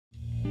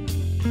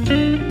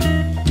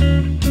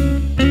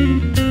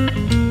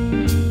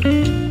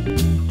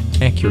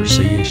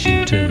accuracy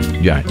issue too.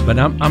 Yeah. But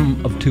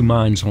I'm of two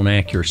minds on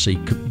accuracy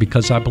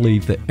because I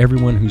believe that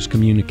everyone who's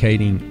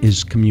communicating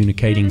is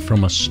communicating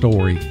from a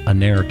story, a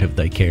narrative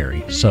they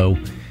carry. So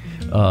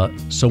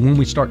when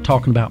we start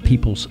talking about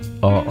people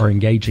are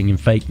engaging in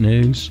fake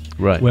news,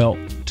 right? Well,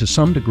 to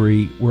some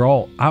degree,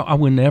 I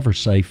would never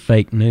say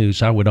fake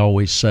news. I would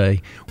always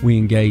say we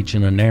engage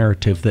in a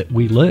narrative that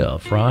we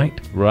live, right?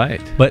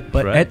 Right. But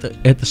right.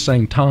 At the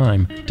same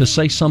time, to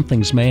say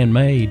something's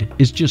man-made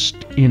is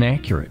just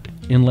inaccurate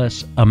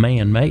unless a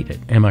man made it.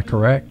 Am I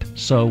correct?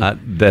 So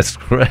that's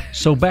correct.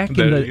 So back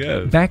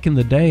in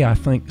the day, I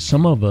think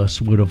some of us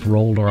would have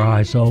rolled our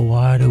eyes. Oh,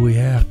 why do we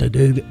have to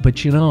do that?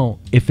 But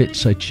if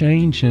it's a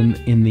change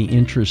in the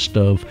interest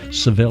of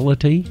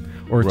civility,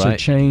 or it's a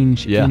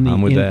change in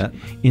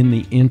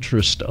the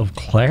interest of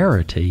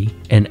clarity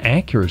and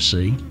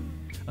accuracy,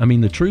 I mean,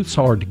 the truth's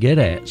hard to get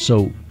at.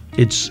 So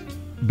it's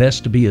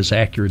best to be as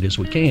accurate as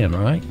we can,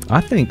 right?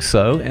 I think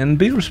so, and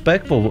be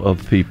respectful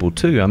of people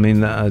too. I mean,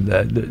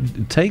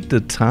 take the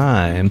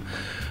time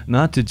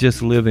not to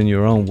just live in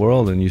your own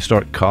world and you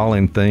start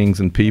calling things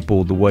and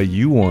people the way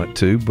you want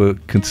to,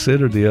 but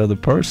consider the other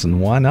person.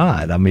 Why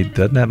not? I mean,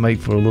 doesn't that make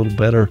for a little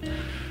better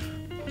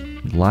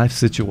life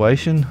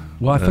situation?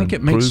 Well, I think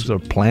it makes improves our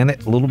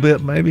planet a little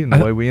bit, maybe, in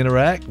the way we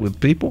interact with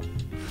people.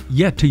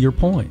 Yeah, to your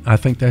point, I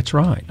think that's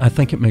right. I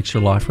think it makes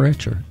your life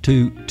richer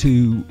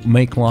to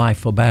make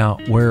life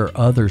about where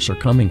others are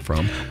coming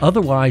from.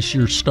 Otherwise,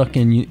 you're stuck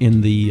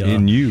in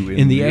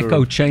the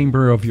echo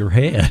chamber of your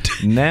head.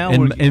 Now,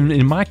 and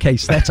in my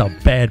case, that's a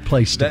bad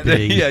place to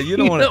be. Yeah, you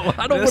don't want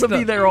to. I don't want to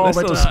be there all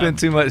the time. Let's not spend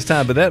too much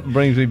time. But that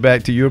brings me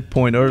back to your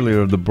point earlier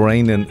of the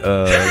brain in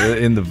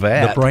the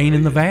vat. The brain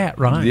in the vat,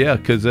 right? Yeah,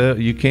 because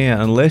you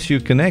can't unless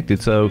you're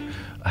connected. So,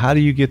 how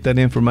do you get that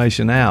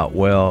information out?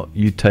 Well,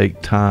 you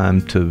take time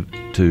to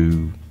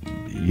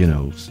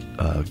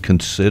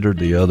consider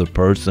the other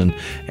person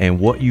and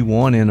what you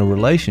want in a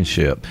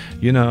relationship.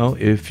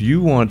 If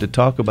you want to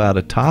talk about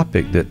a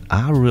topic that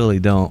I really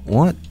don't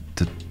want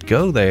to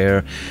go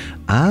there,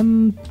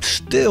 I'm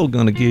still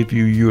going to give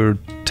you your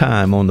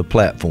time on the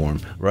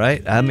platform,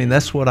 right? I mean,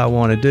 that's what I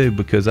want to do,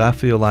 because I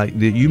feel like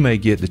that you may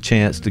get the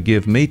chance to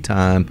give me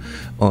time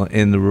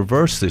in the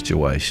reverse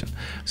situation.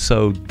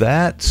 So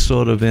that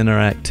sort of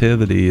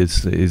interactivity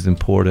is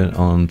important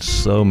on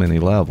so many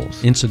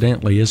levels.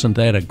 Incidentally, isn't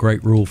that a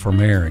great rule for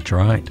marriage,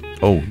 right?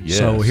 Oh, yes.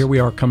 So here we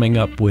are coming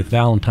up with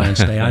Valentine's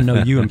Day. I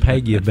know you and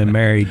Peggy have been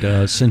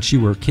married since you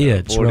were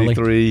kids,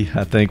 43, really?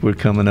 I think we're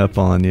coming up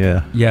on,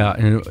 yeah. Yeah,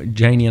 and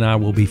Janie and I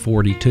will be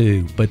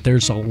 42, but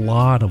there's a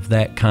lot of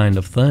that kind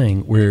of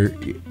thing where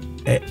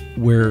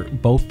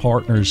both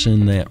partners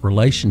in that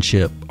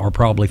relationship are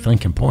probably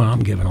thinking, boy, I'm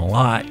giving a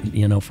lot,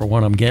 for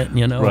what I'm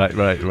getting, Right.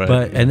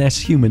 And that's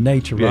human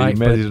nature, right? You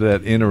measure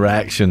that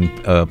interaction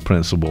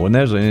principle. And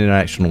there's an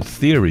interactional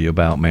theory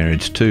about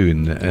marriage, too,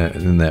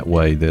 in that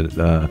way,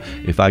 that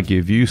if I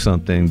give you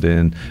something,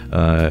 then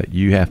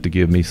you have to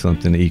give me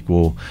something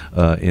equal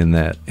in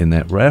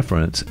that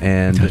reference.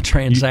 And the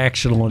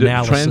transactional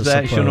analysis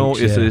transactional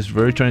approach, is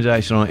very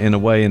transactional in a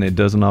way, and it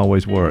doesn't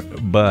always work.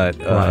 But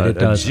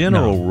a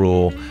general rule,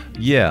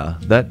 yeah,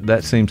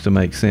 that seems to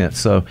make sense.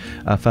 So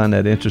I find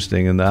that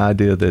interesting, and the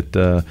idea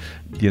that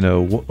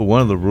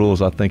one of the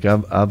rules I think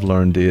I've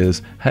learned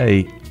is,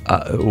 hey,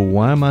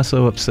 why am I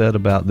so upset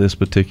about this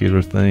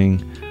particular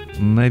thing?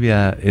 Maybe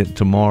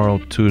tomorrow,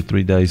 2 or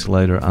 3 days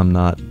later, I'm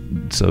not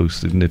so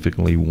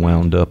significantly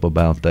wound up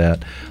about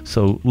that.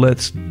 So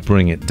let's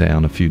bring it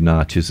down a few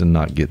notches and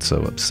not get so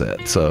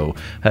upset. So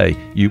hey,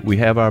 we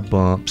have our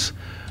bumps.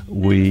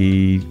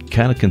 We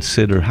kind of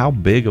consider, how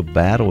big a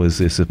battle is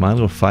this? Am I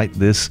going to fight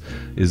this?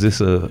 Is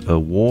this a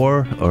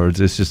war, or is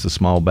this just a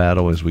small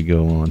battle as we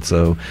go on?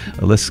 So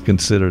let's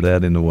consider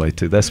that in a way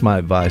too. That's my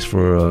advice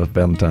for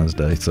Valentine's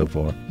Day so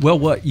far. Well,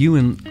 what you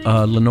and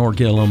Lenore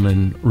Gillum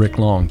and Rick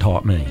Long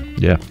taught me,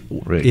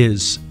 Rick,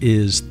 is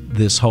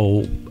this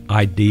whole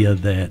idea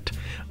that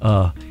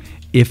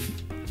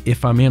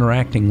if I'm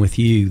interacting with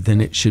you,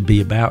 then it should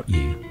be about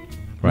you,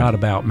 not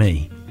about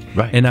me.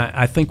 Right. And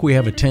I think we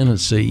have a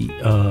tendency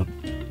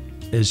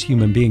as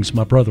human beings.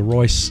 My brother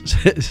Royce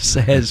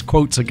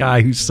quotes a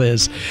guy who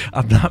says,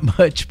 "I'm not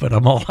much, but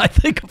I'm all I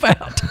think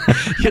about."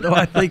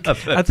 I think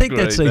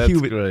that's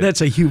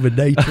a human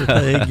nature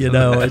thing.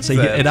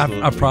 And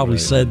I've probably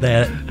said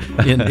that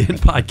in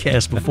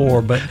podcasts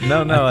before, but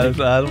no, I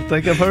don't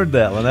think I've heard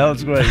that one. That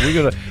was great.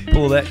 We're gonna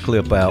pull that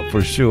clip out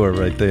for sure,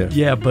 right there.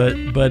 Yeah,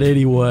 but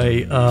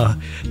anyway,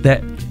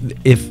 that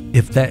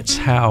if that's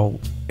how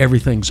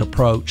everything's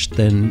approached,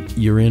 then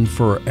you're in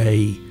for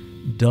a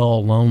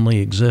dull, lonely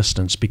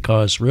existence,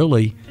 because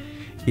really,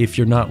 if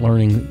you're not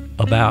learning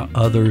about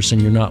others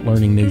and you're not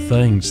learning new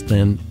things,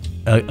 then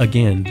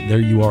again, there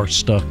you are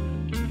stuck